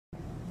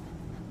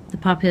The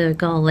popular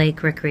Gull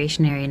Lake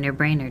Recreation Area near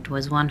Brainerd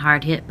was one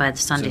hard hit by the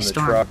Sunday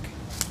storm. Truck,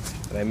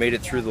 and I made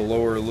it through the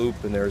lower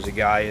loop, and there was a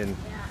guy in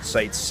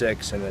Site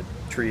 6, and a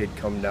tree had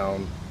come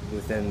down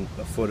within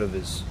a foot of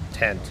his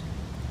tent.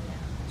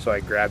 So I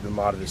grabbed him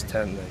out of his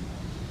tent, and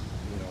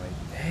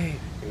I, hey,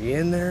 are you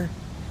in there?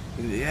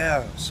 He goes,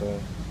 yeah. So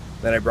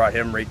then I brought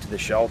him right to the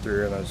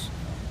shelter, and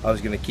I was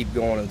going to keep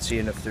going and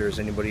seeing if there was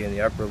anybody in the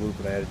upper loop,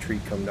 and I had a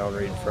tree come down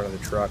right in front of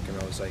the truck, and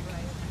I was like,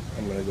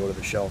 I'm going to go to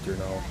the shelter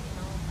now.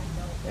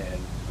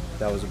 And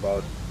that was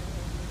about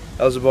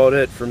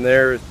it. From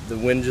there, the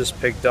wind just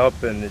picked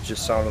up, and it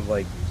just sounded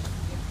like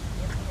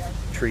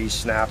trees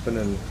snapping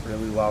and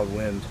really loud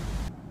wind.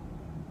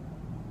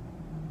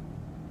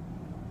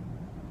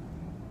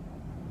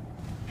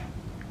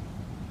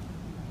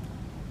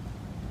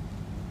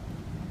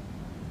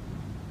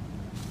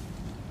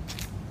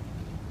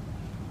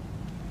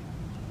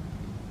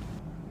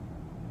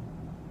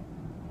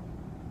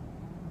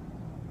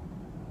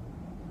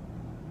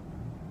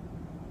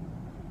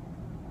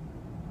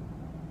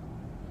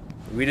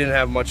 We didn't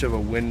have much of a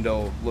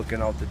window looking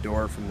out the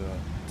door from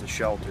the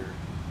shelter,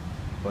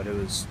 but it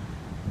was,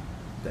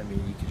 I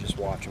mean, you could just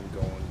watch them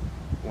going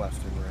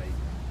left and right.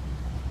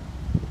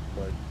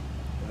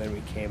 And then we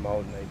came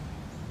out, and it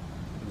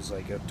was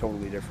like a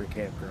totally different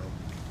campground.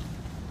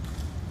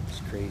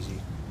 It's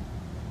crazy.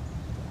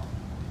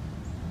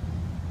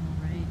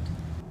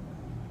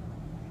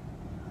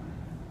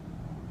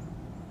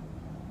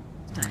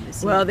 All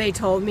right. Well, they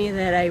told me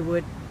that I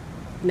would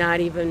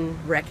not even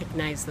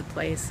recognize the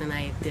place, and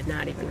I did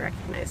not even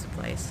recognize the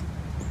place.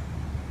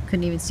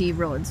 Couldn't even see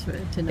roads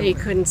to know. You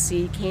couldn't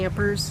see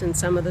campers in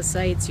some of the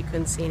sites. You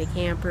couldn't see any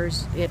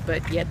campers,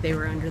 but yet they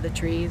were under the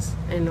trees,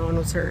 and no one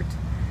was hurt.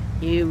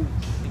 You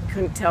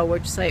couldn't tell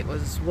which site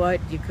was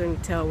what. You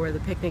couldn't tell where the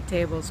picnic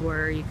tables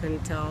were. You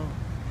couldn't tell,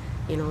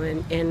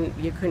 and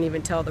you couldn't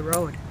even tell the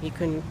road. You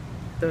couldn't.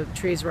 The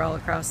trees were all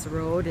across the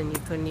road, and you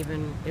couldn't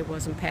even. It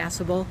wasn't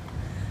passable.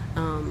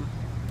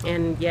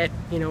 And yet,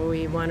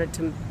 we wanted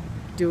to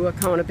do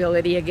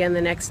accountability again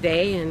the next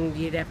day, and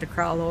you'd have to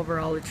crawl over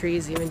all the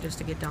trees even just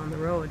to get down the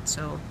road.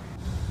 So,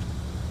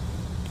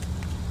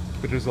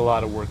 but there's a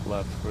lot of work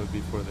left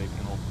before they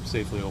can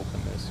safely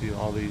open this.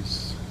 All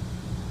these,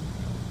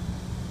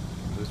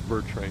 this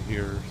birch right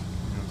here,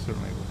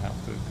 certainly would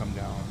have to come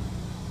down.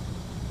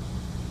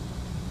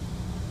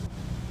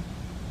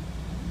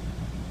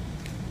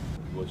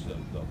 Was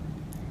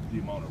the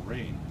amount of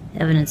rain.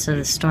 Evidence of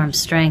the storm's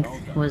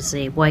strength was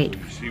a white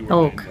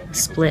oak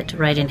split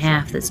right in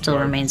half that still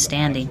remains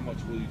standing.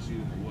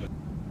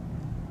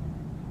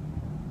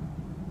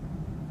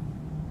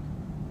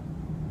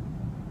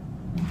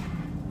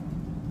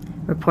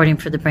 Reporting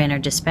for the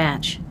Brainerd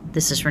Dispatch,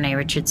 this is Renee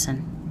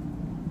Richardson.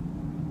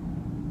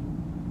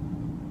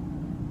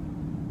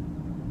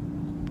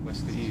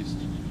 West to east,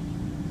 so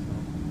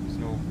there's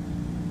no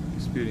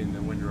disputing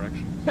the wind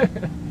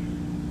direction.